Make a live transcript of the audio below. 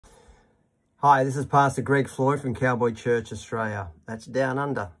Hi, this is Pastor Greg Floyd from Cowboy Church, Australia. That's down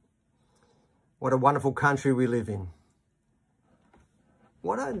under. What a wonderful country we live in.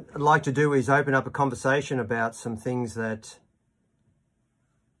 What I'd like to do is open up a conversation about some things that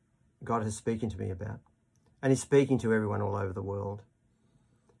God is speaking to me about. And He's speaking to everyone all over the world.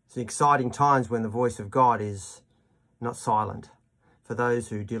 It's exciting times when the voice of God is not silent for those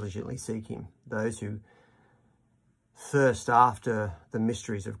who diligently seek Him, those who thirst after the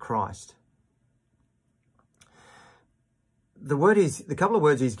mysteries of Christ. The couple of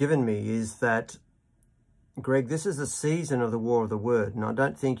words He's given me is that, Greg, this is the season of the war of the word. And I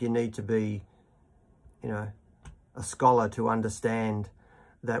don't think you need to be, a scholar to understand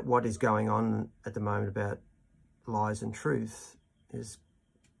that what is going on at the moment about lies and truth is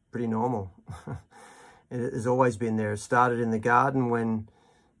pretty normal. It has always been there. It started in the garden when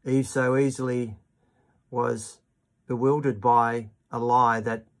Eve so easily was bewildered by a lie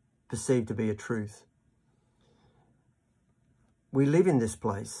that perceived to be a truth. We live in this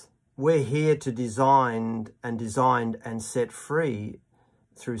place. We're here to designed and set free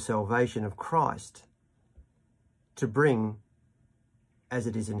through salvation of Christ to bring, as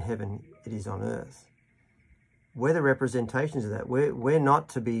it is in heaven, it is on earth. We're the representations of that. We're not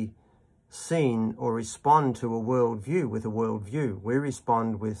to be seen or respond to a worldview with a worldview. We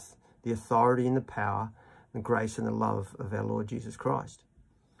respond with the authority and the power, the grace and the love of our Lord Jesus Christ.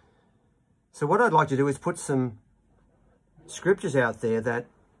 So what I'd like to do is put some scriptures out there that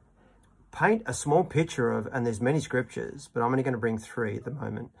paint a small picture of, and there's many scriptures, but I'm only going to bring 3 at the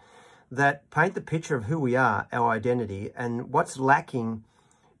moment, that paint the picture of who we are, our identity, and what's lacking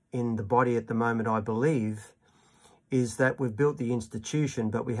in the body at the moment, I believe, is that we've built the institution,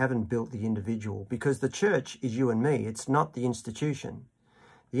 but we haven't built the individual, because the church is you and me. It's not the institution.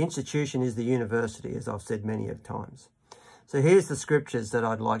 The institution is the university, as I've said many of times. So here's the scriptures that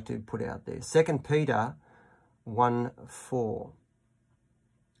I'd like to put out there. 2 Peter 1:4.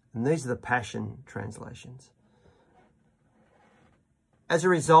 And these are the Passion translations. As a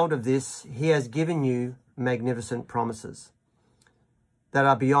result of this, He has given you magnificent promises that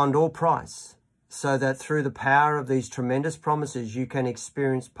are beyond all price, so that through the power of these tremendous promises, you can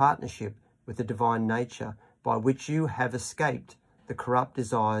experience partnership with the divine nature by which you have escaped the corrupt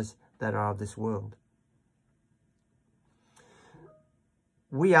desires that are of this world.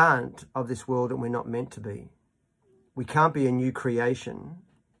 We aren't of this world, and we're not meant to be. We can't be a new creation.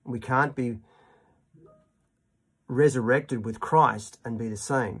 We can't be resurrected with Christ and be the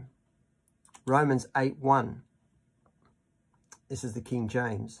same. Romans 8:1. This is the King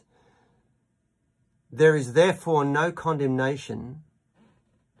James. There is therefore no condemnation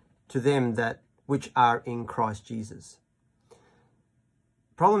to them that which are in Christ Jesus.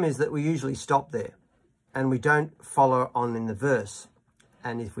 Problem is that we usually stop there and we don't follow on in the verse.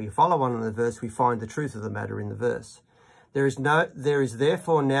 And if we follow on in the verse, we find the truth of the matter in the verse. There is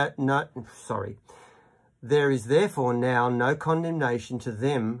therefore now no condemnation to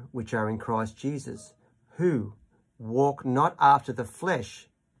them which are in Christ Jesus, who walk not after the flesh,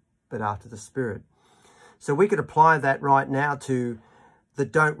 but after the Spirit. So we could apply that right now to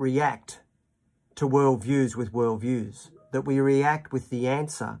that don't react to worldviews with worldviews, that we react with the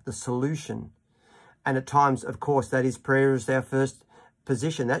answer, the solution. And at times, of course, that is prayer is our first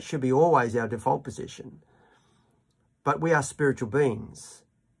position. That should be always our default position. But we are spiritual beings.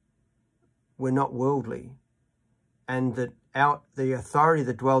 We're not worldly. And that the authority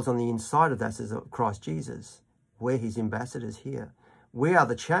that dwells on the inside of us is of Christ Jesus. We're His ambassadors here. We are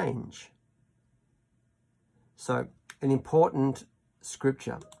the change. So, an important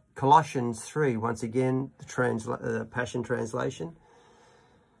scripture. Colossians 3, once again, the Passion Translation.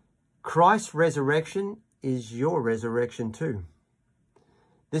 Christ's resurrection is your resurrection too.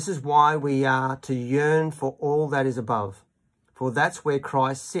 This is why we are to yearn for all that is above, for that's where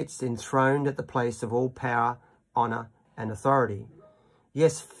Christ sits enthroned at the place of all power, honour and authority.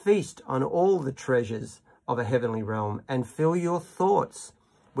 Yes, feast on all the treasures of a heavenly realm and fill your thoughts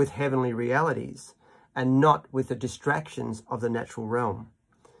with heavenly realities and not with the distractions of the natural realm.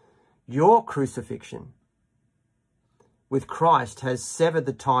 Your crucifixion with Christ has severed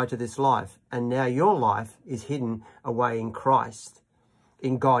the tie to this life, and now your life is hidden away in Christ.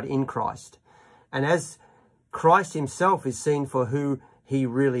 In God, in Christ. And as Christ Himself is seen for who He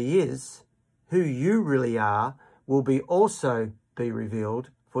really is, who you really are will also be revealed,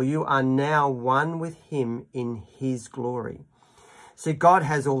 for you are now one with Him in His glory. See, God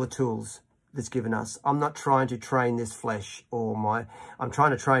has all the tools that's given us. I'm not trying to train this flesh I'm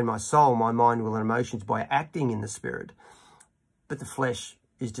trying to train my soul, my mind, will and emotions by acting in the Spirit. But the flesh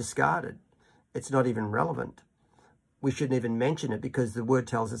is discarded. It's not even relevant. We shouldn't even mention it because the word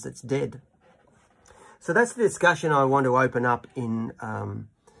tells us it's dead. So that's the discussion I want to open up in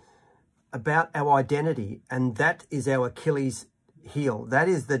about our identity, and that is our Achilles heel. That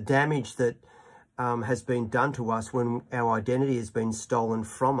is the damage that has been done to us when our identity has been stolen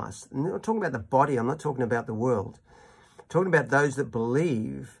from us. And I'm not talking about the body. I'm not talking about the world. I'm talking about those that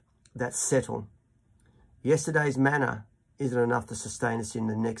believe that settle. Yesterday's manna isn't enough to sustain us in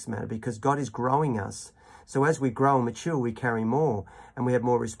the next manna, because God is growing us. So as we grow and mature, we carry more, and we have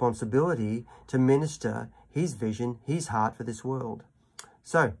more responsibility to minister his vision, his heart for this world.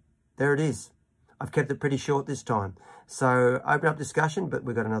 So there it is. I've kept it pretty short this time. So open up discussion, but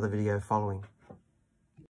we've got another video following.